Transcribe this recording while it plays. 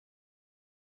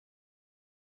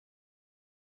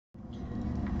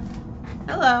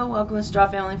Hello, welcome to Straw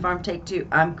Family Farm Take 2.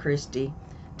 I'm Christy.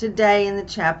 Today in the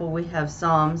chapel we have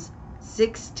Psalms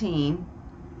 16,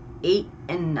 8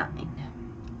 and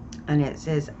 9. And it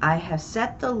says, I have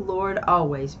set the Lord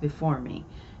always before me,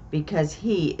 because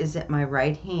he is at my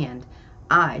right hand,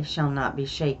 I shall not be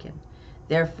shaken.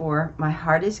 Therefore my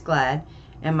heart is glad,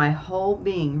 and my whole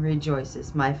being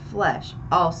rejoices. My flesh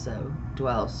also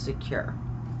dwells secure.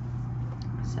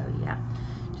 So yeah,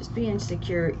 just being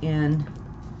secure in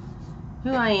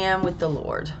who I am with the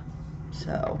Lord.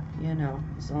 So, you know,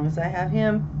 as long as I have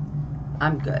him,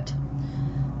 I'm good.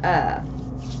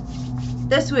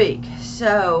 This week,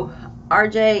 so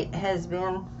RJ has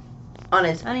been on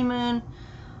his honeymoon.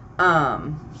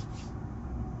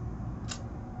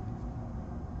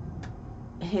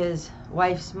 His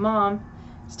wife's mom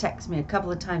has texted me a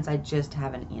couple of times. I just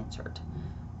haven't answered.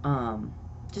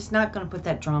 Just not going to put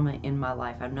that drama in my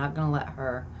life. I'm not going to let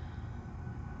her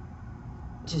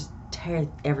just tear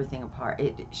everything apart.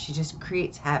 She just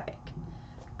creates havoc.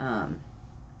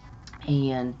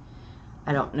 And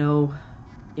I don't know,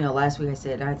 you know, last week I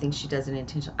said I think she does it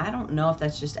intentionally. I don't know if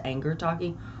that's just anger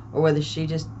talking or whether she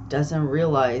just doesn't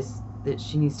realize that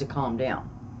she needs to calm down.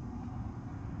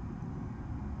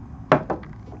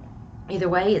 Either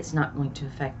way, it's not going to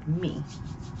affect me.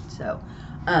 So,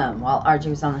 while RJ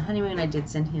was on the honeymoon, I did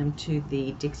send him to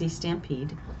the Dixie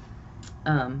Stampede.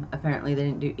 Apparently they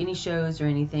didn't do any shows or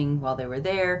anything while they were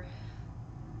there,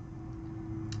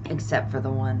 except for the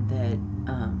one that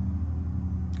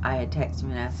I had texted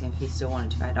him and asked him if he still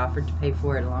wanted to. I had offered to pay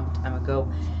for it a long time ago,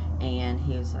 and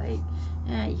he was like,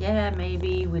 yeah,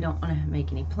 maybe, we don't want to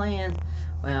make any plans.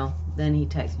 Well, then he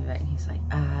texted me back and he's like,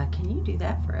 can you do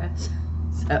that for us?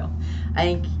 So I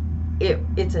think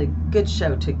it's a good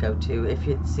show to go to if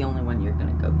it's the only one you're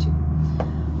going to go to.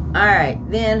 Alright,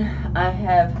 then I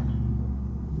have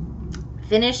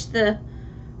finished the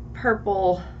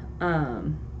purple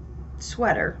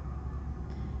sweater,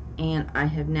 and I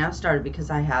have now started, because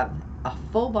I have a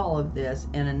full ball of this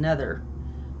and another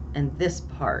and this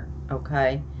part,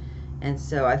 okay, and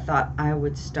so I thought I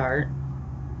would start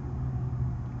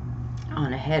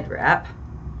on a head wrap.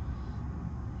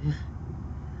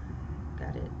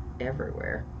 Got it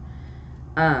everywhere,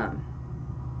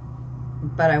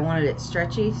 but I wanted it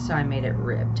stretchy, so I made it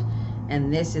ribbed,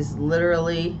 and this is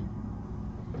literally,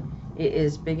 it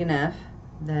is big enough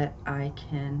that I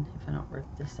can, if I don't rip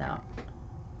this out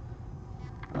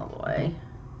all the way,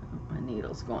 my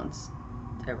needle's going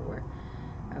everywhere.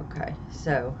 Okay,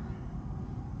 so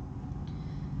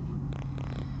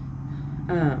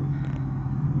let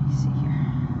me see here.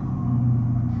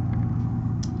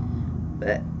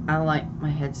 But I like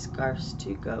my headscarves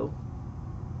to go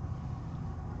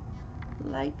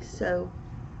like so,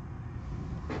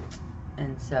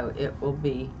 and so it will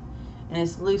be, and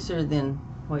it's looser than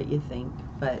what you think,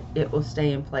 but it will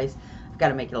stay in place. I've got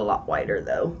to make it a lot wider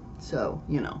though, so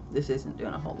you know, this isn't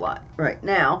doing a whole lot right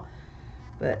now,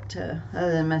 but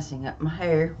other than messing up my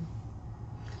hair,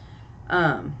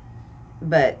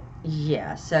 but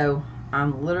yeah, so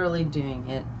I'm literally doing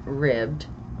it ribbed.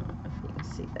 I don't know if you can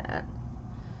see that.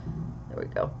 There we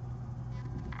go.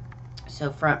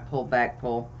 So front pull, back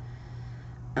pull,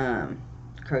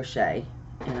 crochet,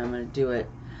 and I'm going to do it,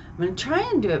 I'm going to try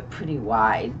and do it pretty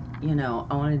wide. You know,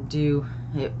 I want to do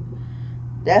it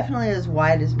definitely as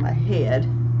wide as my head,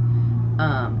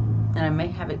 and I may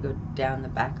have it go down the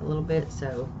back a little bit,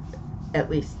 so at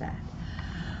least that.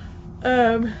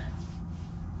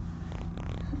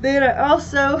 Then I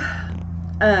also,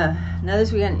 now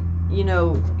this weekend, you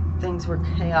know, things were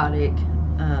chaotic.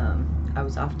 I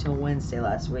was off till Wednesday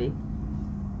last week.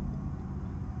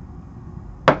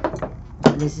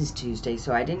 This is Tuesday,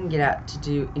 so I didn't get out to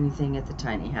do anything at the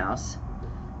tiny house.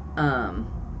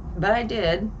 But I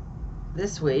did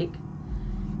this week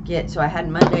so I had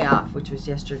Monday off, which was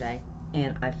yesterday,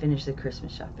 and I finished the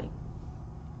Christmas shopping.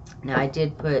 Now I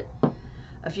did put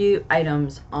a few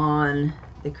items on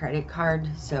the credit card,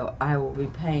 so I will be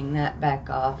paying that back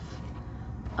off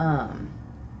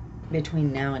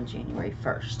between now and January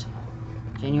 1st.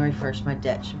 January 1st, my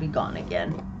debt should be gone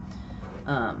again.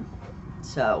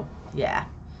 So yeah,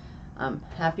 I'm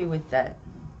happy with that.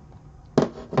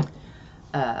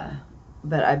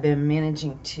 But I've been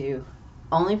managing to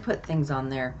only put things on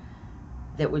there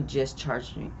that would just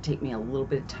take me a little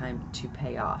bit of time to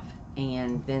pay off,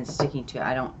 and then sticking to it.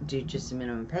 I don't do just a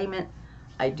minimum payment.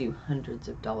 I do hundreds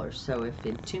of dollars. So if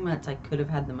in 2 months I could have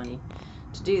had the money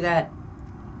to do that,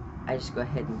 I just go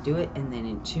ahead and do it, and then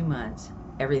in 2 months,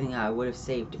 everything I would have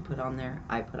saved to put on there,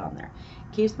 I put on there.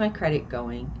 Keeps my credit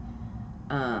going.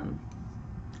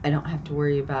 I don't have to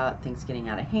worry about things getting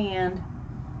out of hand.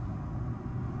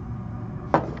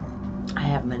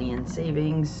 have money in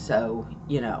savings, so,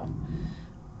 you know,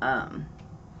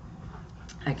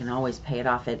 I can always pay it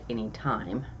off at any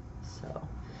time. So,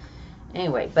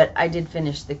 anyway, but I did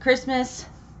finish the Christmas,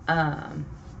 and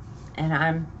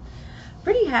I'm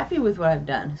pretty happy with what I've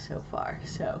done so far,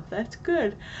 so that's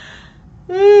good.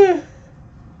 I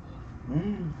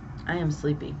am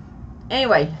sleepy.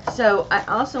 Anyway, so I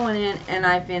also went in and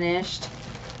I finished,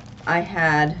 I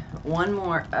had one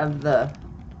more of the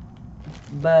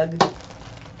bug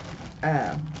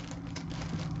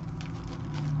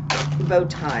bow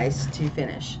ties to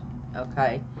finish.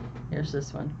 Okay, here's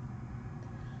this one.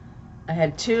 I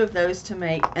had 2 of those to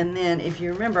make, and then if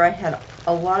you remember, I had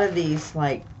a lot of these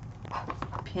like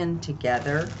pinned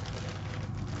together,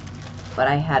 but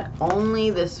I had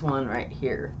only this one right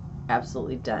here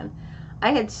absolutely done.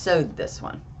 I had sewed this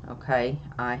one, okay?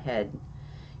 I had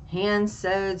hand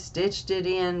sewed, stitched it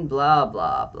in, blah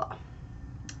blah blah.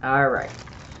 All right,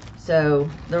 so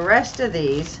the rest of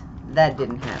these, that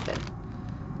didn't happen.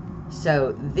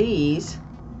 So these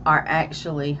are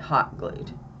actually hot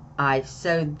glued. I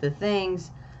sewed the things,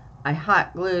 I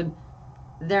hot glued.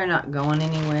 They're not going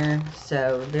anywhere,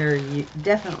 so they're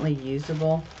definitely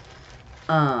usable.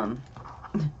 I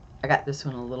got this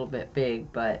one a little bit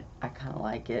big, but I kind of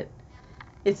like it.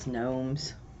 It's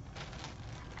gnomes.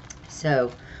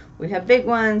 So we have big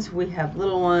ones, we have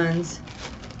little ones,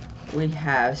 we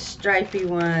have stripy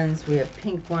ones, we have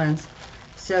pink ones.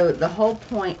 So the whole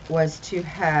point was to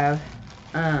have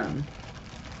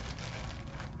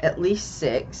at least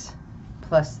 6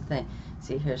 plus the thing.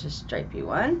 See, here's a stripy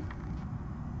one.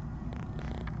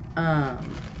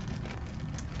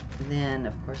 Then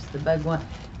of course the bug one,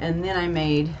 and then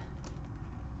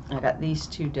I got these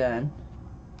 2 done.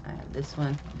 I have this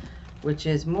one, which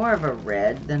is more of a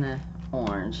red than a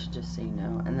orange, just so you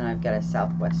know, and then I've got a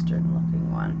southwestern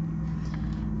looking one.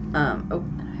 Oh,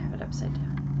 and I have it upside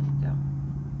down.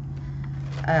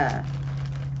 There you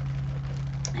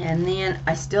go. And then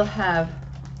I still have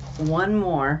one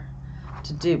more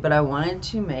to do, but I wanted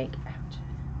to make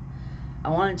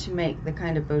the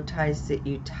kind of bow ties that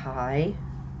you tie,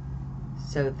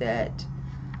 so that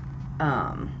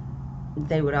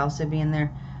they would also be in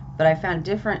there. But I found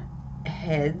different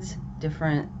heads,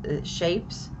 different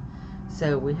shapes.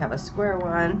 So we have a square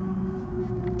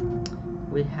one,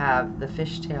 we have the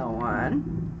fishtail one,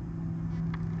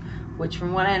 which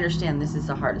from what I understand, this is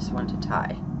the hardest one to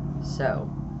tie. So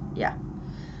yeah.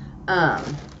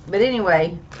 But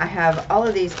anyway, I have all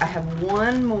of these. I have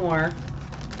one more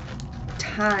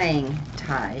tying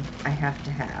tie I have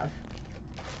to have.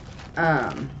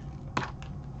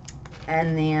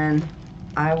 And then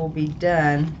I will be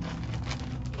done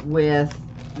with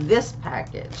this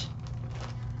package.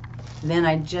 Then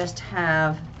I just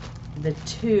have the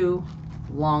 2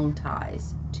 long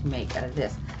ties to make out of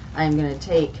this. I'm going to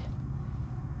take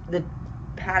the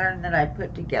pattern that I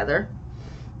put together,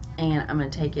 and I'm going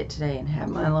to take it today and have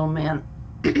my little man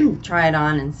try it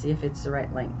on and see if it's the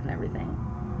right length and everything.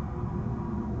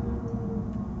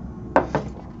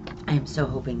 I am so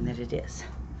hoping that it is.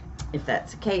 If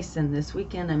that's the case, then this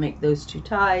weekend I make those 2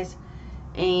 ties,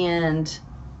 and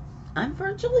I'm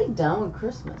virtually done with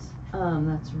Christmas.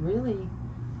 That's really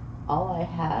all I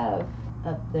have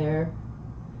up there.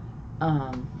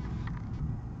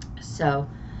 So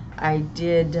I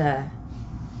did, like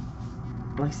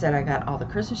I said, I got all the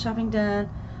Christmas shopping done.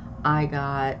 I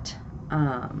got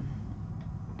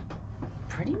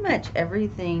pretty much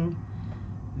everything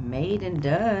made and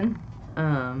done.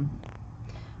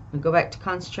 We go back to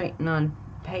concentrating on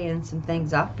paying some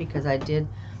things off, because I did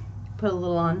put a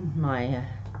little on my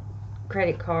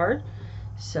credit card.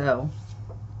 So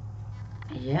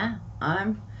yeah,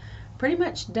 I'm pretty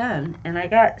much done. And I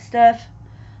got stuff,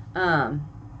 I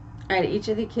had each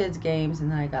of the kids' games, and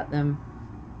then I got them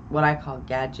what I call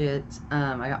gadgets.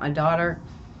 I got my daughter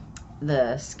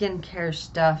the skincare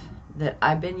stuff that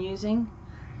I've been using.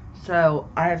 So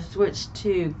I've switched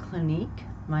to Clinique.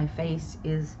 My face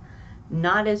is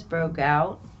not as broke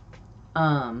out.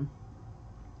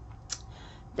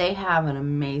 They have an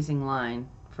amazing line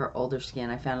for older skin.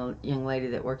 I found a young lady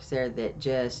that works there that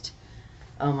just,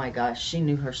 oh my gosh, she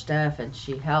knew her stuff and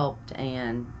she helped,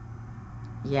 and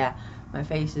yeah, my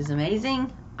face is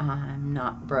amazing. I'm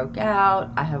not broke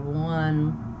out. I have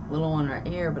one little one right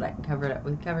here, but I can cover it up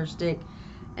with cover stick,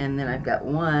 and then I've got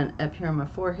one up here on my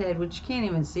forehead, which you can't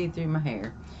even see through my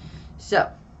hair.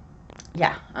 So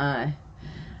yeah, I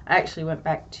actually went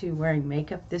back to wearing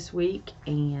makeup this week,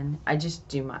 and I just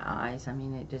do my eyes. I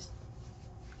mean,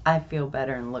 I feel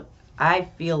better and I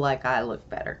feel like I look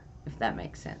better, if that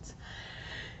makes sense.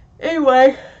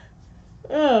 Anyway,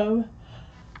 so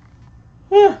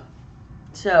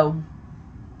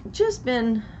just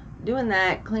been doing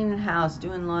that, cleaning the house,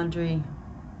 doing laundry,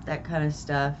 that kind of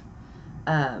stuff.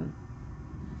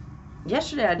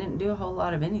 Yesterday I didn't do a whole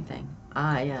lot of anything.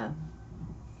 I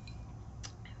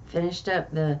finished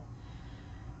up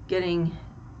getting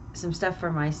some stuff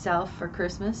for myself for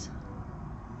Christmas.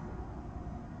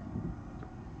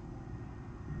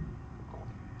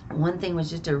 One thing was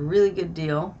just a really good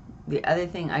deal. The other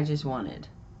thing I just wanted.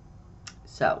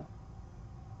 So,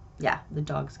 yeah, the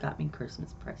dogs got me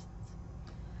Christmas presents.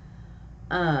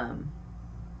 I'm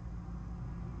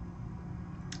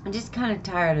just kind of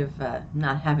tired of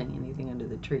not having anything under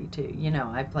the tree, too. You know,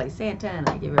 I play Santa and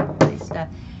I give everybody stuff.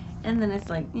 And then it's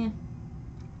like, yeah.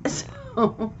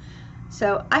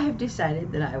 So I have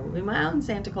decided that I will be my own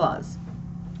Santa Claus.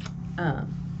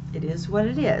 It is what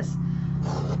it is.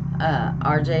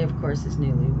 RJ, of course, is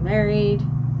newly married.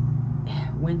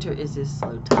 Winter is his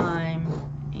slow time,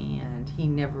 and he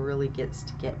never really gets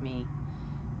to get me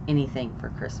anything for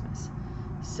Christmas.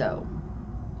 So,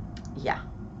 yeah,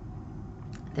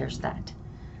 there's that.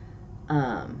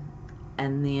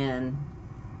 And then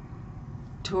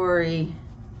Tori,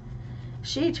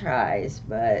 she tries,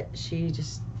 but she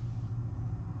just,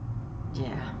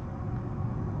 yeah.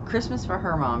 Christmas for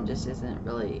her mom just isn't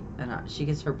really enough. She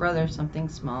gets her brother something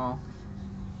small,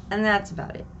 and that's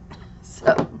about it.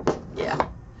 So, yeah.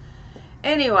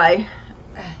 Anyway,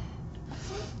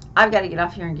 I've got to get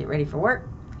off here and get ready for work.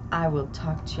 I will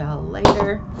talk to y'all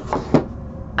later.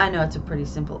 I know it's a pretty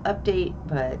simple update,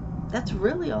 but that's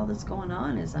really all that's going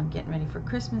on is I'm getting ready for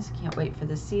Christmas. Can't wait for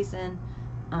the season.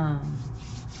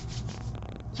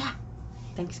 Yeah.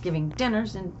 Thanksgiving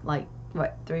dinner's in, like,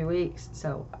 what, 3 weeks?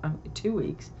 So, 2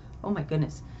 weeks. Oh my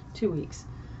goodness, 2 weeks.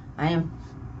 I am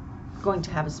going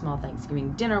to have a small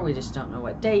Thanksgiving dinner. We just don't know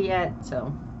what day yet.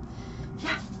 So,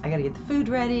 yeah, I got to get the food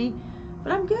ready.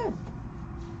 But I'm good.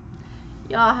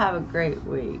 Y'all have a great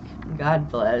week. God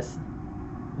bless.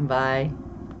 Bye.